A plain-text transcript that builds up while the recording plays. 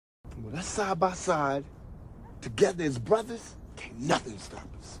And with us side by side, together as brothers, can't nothing stop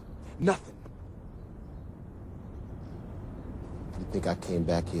us. Nothing. You think I came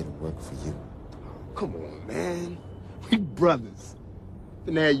back here to work for you? Come on, man. We brothers.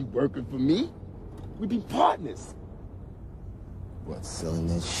 And now you working for me? We be partners. What, selling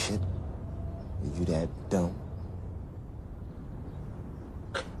that shit? Are you that dumb?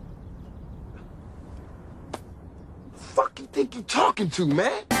 Fuck you think you talking to,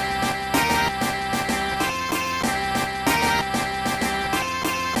 man?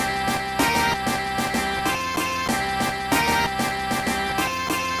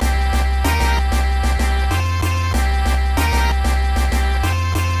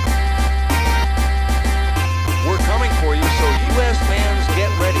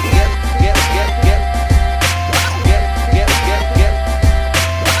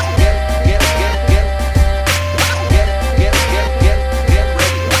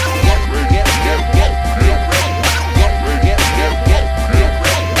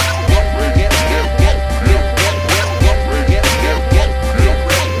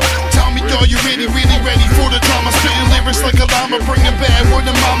 Bringing bad word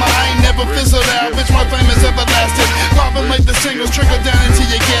to mama, I ain't never fizzled out. Bitch, my fame is everlasting. Popping like the singles trickle down into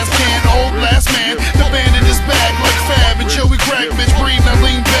your gas can. Old last man, the bandit is back like Fab and Joey Crack. Bitch, breathe, now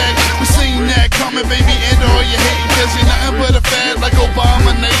lean back. We seen that coming, baby, and all you hating, cause you're nothing but a fad like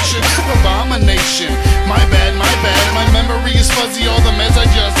Obama Nation. My bad, my memory is fuzzy, all the meds I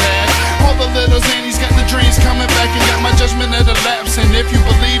just had. All the little zanies got the dreams coming back and got my judgment at a lapse. And if you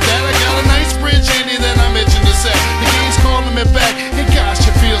believe that, I got a nice bridge handy that I'm itching to set. The game's calling me back, and gosh,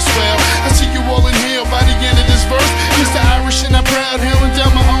 you feel swell. I see you all in hell by the end of this verse. Mr. Irish and I'm proud, hailing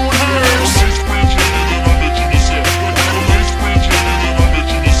down my own hearse.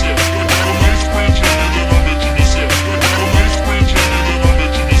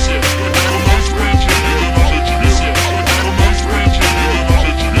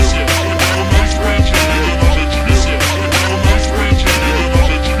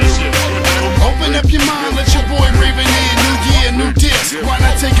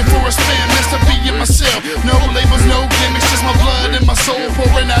 No labels, no gimmicks, just my blood and my soul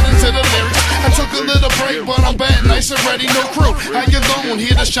pouring out into the lyrics. I took a little break, but I'm back, nice and ready, no crew. I alone,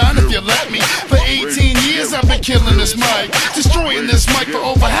 here to shine if you let me. For 18 years I've been killing this mic, destroying this mic for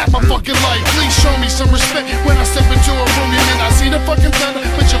over half my fucking life. Please show me some respect when I step into a room. You may not see the fucking thunder,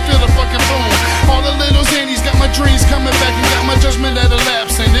 but you feel the fucking boom. All the little zanies got my dreams coming back and got my judgment at a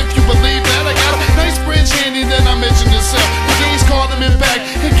lapse. And if you believe that, I got a nice bridge handy that I'm itching to sell. The game's calling me back.